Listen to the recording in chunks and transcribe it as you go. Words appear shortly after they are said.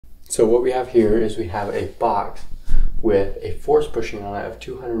So what we have here is we have a box with a force pushing on it of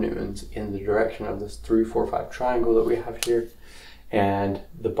 200 newtons in the direction of this 3, 4, 5 triangle that we have here. And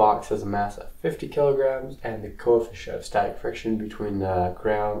the box has a mass of 50 kilograms and the coefficient of static friction between the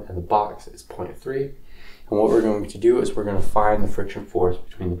ground and the box is 0.3. And what we're going to do is we're going to find the friction force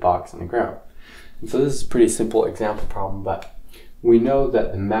between the box and the ground. And so this is a pretty simple example problem, but we know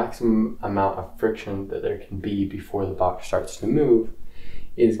that the maximum amount of friction that there can be before the box starts to move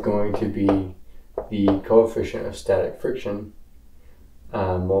is going to be the coefficient of static friction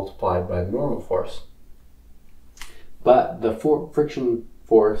multiplied by the normal force. But the friction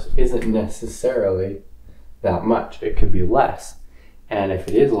force isn't necessarily that much. It could be less. And if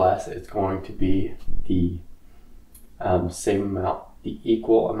it is less, it's going to be the same amount, the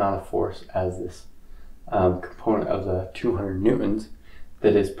equal amount of force as this component of the 200 newtons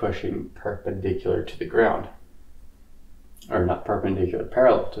that is pushing perpendicular to the ground. Or not perpendicular,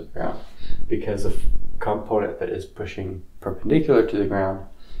 parallel to the ground, because the component that is pushing perpendicular to the ground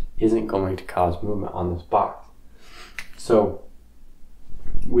isn't going to cause movement on this box. So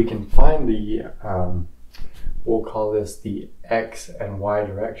we can find the, we'll call this the X and Y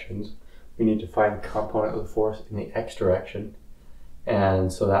directions. We need to find the component of the force in the X direction.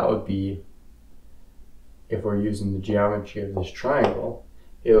 And so that would be, if we're using the geometry of this triangle,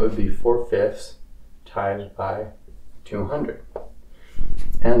 it would be 4/5 times by 200.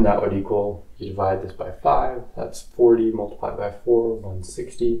 And that would equal, you divide this by 5, that's 40 multiplied by 4,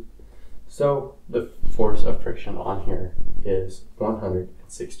 160. So the force of friction on here is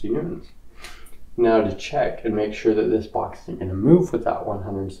 160 newtons. Now to check and make sure that this box isn't going to move with that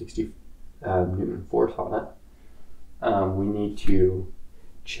 160 newton force on it, we need to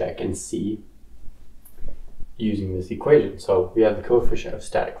check and see using this equation. So we have the coefficient of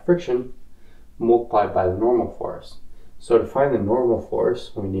static friction multiplied by the normal force. So to find the normal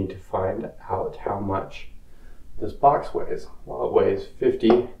force, we need to find out how much this box weighs. Well, it weighs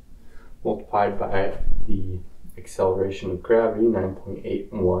 50 multiplied by the acceleration of gravity,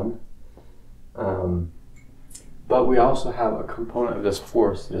 9.81. But we also have a component of this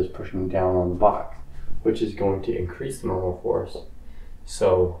force that is pushing down on the box, which is going to increase the normal force.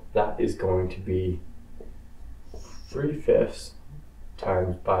 So that is going to be 3/5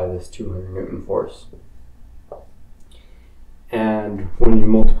 times by this 200 newton force. And when you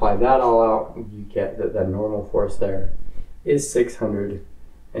multiply that all out, you get that the normal force there is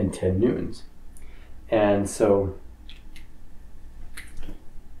 610 newtons. And so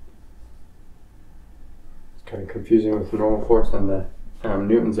it's kind of confusing with the normal force and the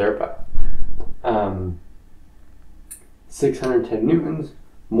newtons there, but 610 newtons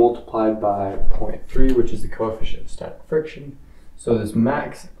multiplied by 0.3, which is the coefficient of static friction. So this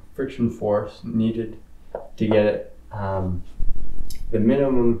max friction force needed to get it, the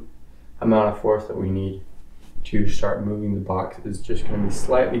minimum amount of force that we need to start moving the box is just going to be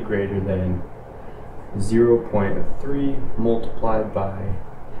slightly greater than 0.3 multiplied by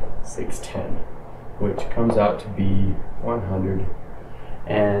 610, which comes out to be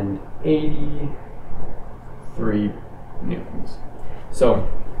 183 newtons. So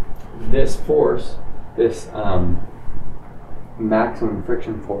this force, this maximum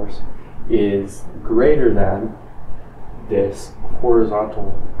friction force, is greater than this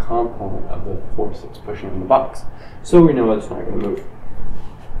horizontal component of the force that's pushing on the box. So we know it's not going to move.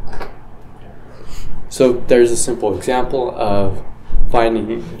 So there's a simple example of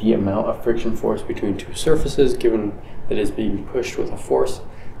finding the amount of friction force between two surfaces given that is being pushed with a force.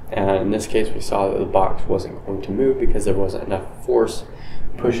 And in this case we saw that the box wasn't going to move because there wasn't enough force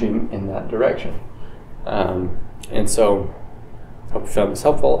pushing in that direction. And so hope you found this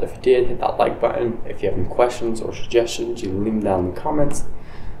helpful. If you did, hit that like button. If you have any questions or suggestions, you can leave them down in the comments.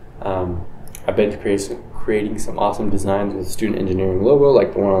 I've been creating some awesome designs with the student engineering logo,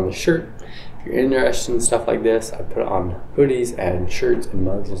 like the one on the shirt. If you're interested in stuff like this, I put it on hoodies and shirts and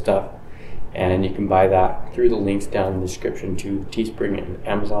mugs and stuff. And you can buy that through the links down in the description to Teespring and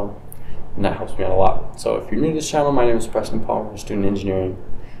Amazon. And that helps me out a lot. So if you're new to this channel, my name is Preston Palmer from Student Engineering.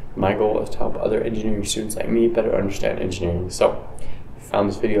 My goal is to help other engineering students like me better understand engineering. So if you found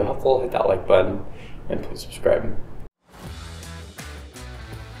this video helpful, hit that like button and please subscribe.